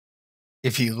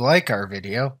If you like our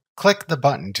video, click the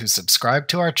button to subscribe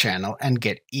to our channel and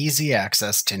get easy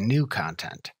access to new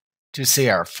content. To see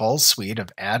our full suite of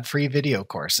ad-free video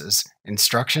courses,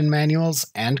 instruction manuals,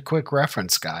 and quick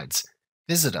reference guides,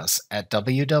 visit us at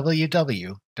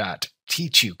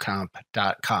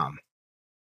www.teachucomp.com.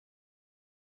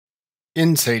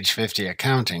 In Sage 50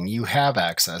 Accounting, you have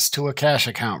access to a cash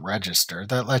account register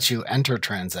that lets you enter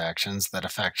transactions that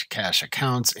affect cash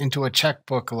accounts into a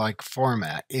checkbook-like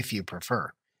format if you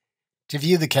prefer. To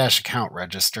view the cash account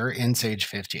register in Sage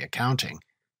 50 Accounting,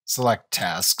 select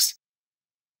Tasks,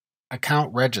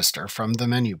 Account Register from the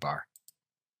menu bar.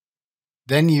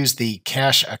 Then use the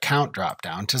Cash Account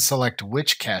dropdown to select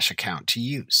which cash account to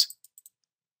use.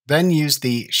 Then use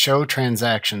the Show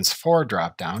Transactions For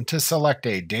dropdown to select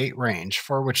a date range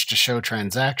for which to show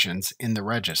transactions in the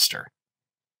register.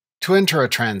 To enter a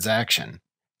transaction,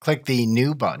 click the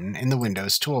New button in the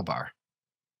Windows toolbar.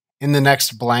 In the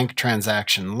next blank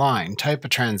transaction line, type a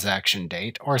transaction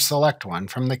date or select one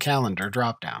from the Calendar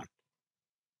dropdown.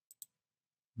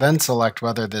 Then select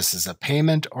whether this is a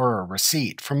payment or a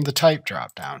receipt from the Type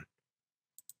dropdown.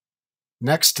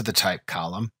 Next to the Type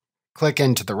column, click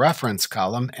into the Reference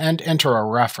column and enter a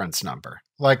reference number,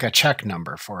 like a check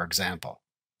number, for example.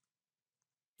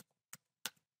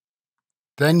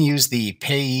 Then use the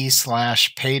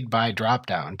Payee/Paid By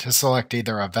dropdown to select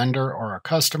either a vendor or a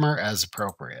customer as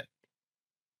appropriate.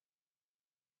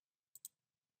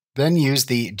 Then use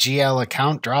the GL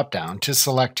Account dropdown to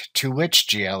select to which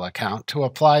GL account to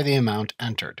apply the amount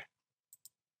entered.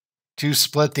 To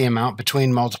split the amount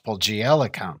between multiple GL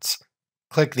accounts,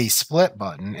 click the Split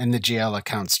button in the GL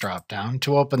Accounts dropdown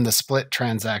to open the Split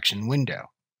Transaction window.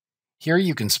 Here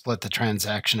you can split the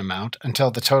transaction amount until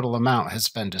the total amount has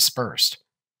been dispersed.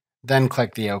 Then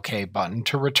click the OK button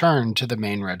to return to the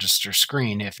main register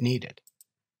screen if needed.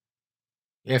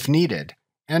 If needed,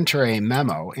 enter a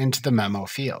memo into the memo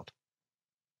field.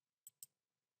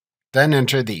 Then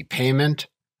enter the payment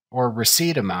or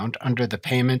receipt amount under the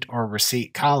payment or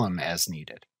receipt column as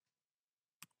needed.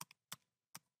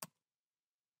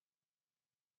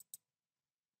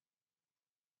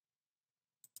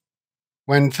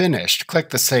 When finished, click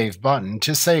the Save button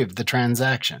to save the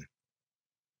transaction.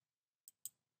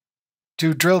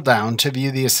 To drill down to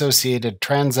view the associated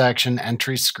transaction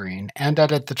entry screen and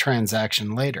edit the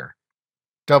transaction later,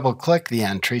 double-click the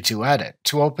entry to edit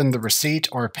to open the receipt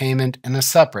or payment in a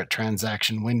separate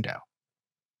transaction window.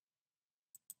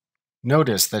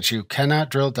 Notice that you cannot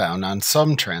drill down on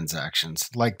some transactions,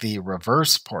 like the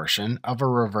reverse portion of a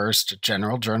reversed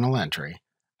general journal entry,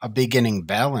 a beginning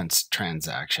balance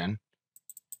transaction,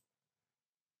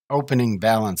 opening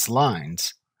balance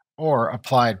lines, or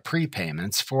applied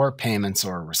prepayments for payments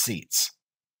or receipts.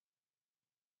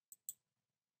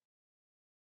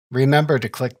 Remember to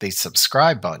click the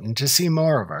subscribe button to see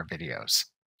more of our videos.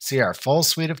 See our full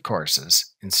suite of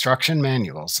courses, instruction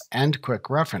manuals, and quick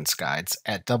reference guides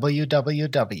at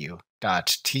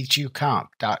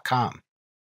www.teachucomp.com.